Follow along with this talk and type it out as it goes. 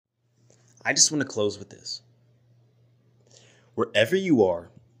I just want to close with this. Wherever you are,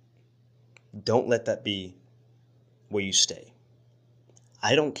 don't let that be where you stay.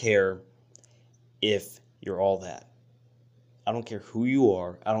 I don't care if you're all that. I don't care who you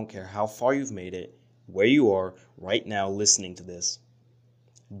are. I don't care how far you've made it, where you are right now listening to this.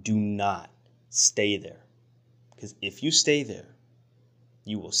 Do not stay there. Because if you stay there,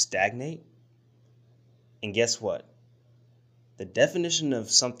 you will stagnate. And guess what? The definition of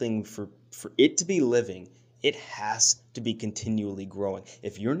something for it to be living, it has to be continually growing.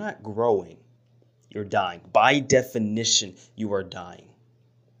 If you're not growing, you're dying. By definition, you are dying.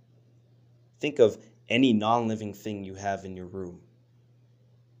 Think of any non-living thing you have in your room.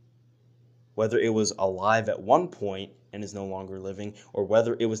 Whether it was alive at one point and is no longer living, or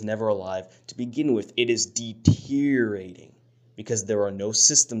whether it was never alive to begin with, it is deteriorating because there are no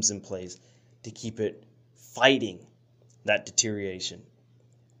systems in place to keep it fighting that deterioration.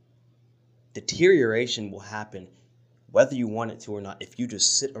 Deterioration will happen whether you want it to or not if you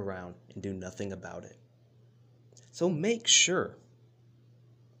just sit around and do nothing about it. So make sure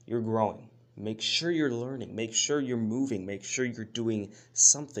you're growing. Make sure you're learning. Make sure you're moving. Make sure you're doing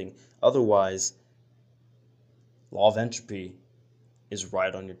something. Otherwise, law of entropy is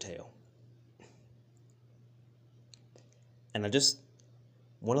right on your tail. And I just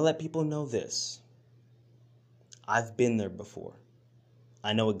want to let people know this. I've been there before.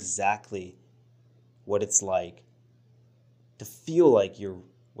 I know exactly what it's like to feel like you're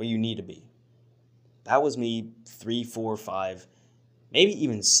where you need to be. That was me 3, 4, 5, maybe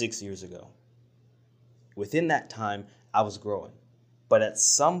even 6 years ago. Within that time, I was growing. But at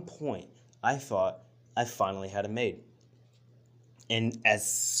some point, I thought I finally had it made. And as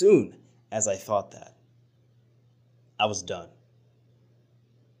soon as I thought that, I was done.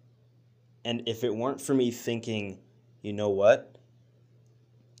 And if it weren't for me thinking, you know what?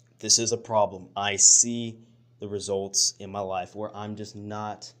 This is a problem. I see the results in my life where I'm just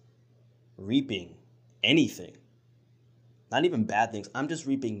not reaping anything. Not even bad things. I'm just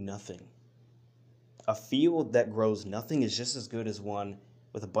reaping nothing. A field that grows nothing is just as good as one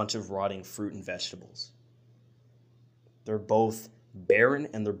with a bunch of rotting fruit and vegetables. They're both barren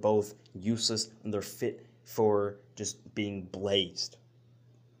and they're both useless and they're fit for just being blazed.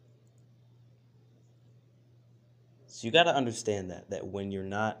 So you got to understand that when you're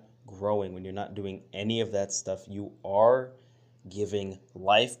not growing, when you're not doing any of that stuff, you are giving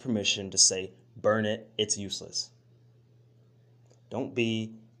life permission to say, burn it, it's useless. Don't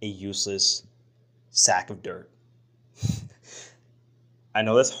be a useless sack of dirt. I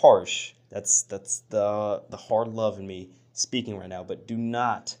know that's harsh. That's the hard love in me speaking right now, but do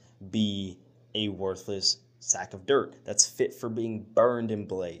not be a worthless sack of dirt that's fit for being burned and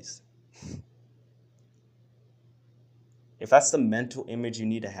blazed. If that's the mental image you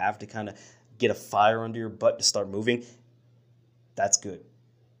need to have to kind of get a fire under your butt to start moving, that's good.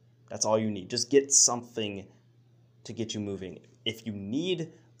 That's all you need. Just get something to get you moving. If you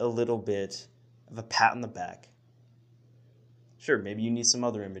need a little bit of a pat on the back, sure, maybe you need some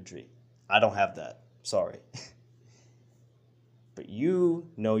other imagery. I don't have that. Sorry. But you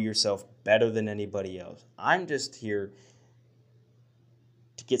know yourself better than anybody else. I'm just here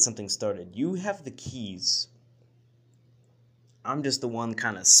to get something started. You have the keys. I'm just the one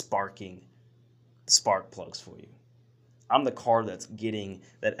kind of sparking the spark plugs for you. I'm the car that's getting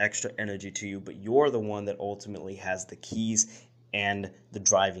that extra energy to you, but you're the one that ultimately has the keys and the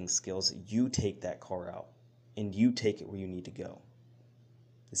driving skills. You take that car out and you take it where you need to go.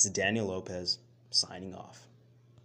 This is Daniel Lopez signing off.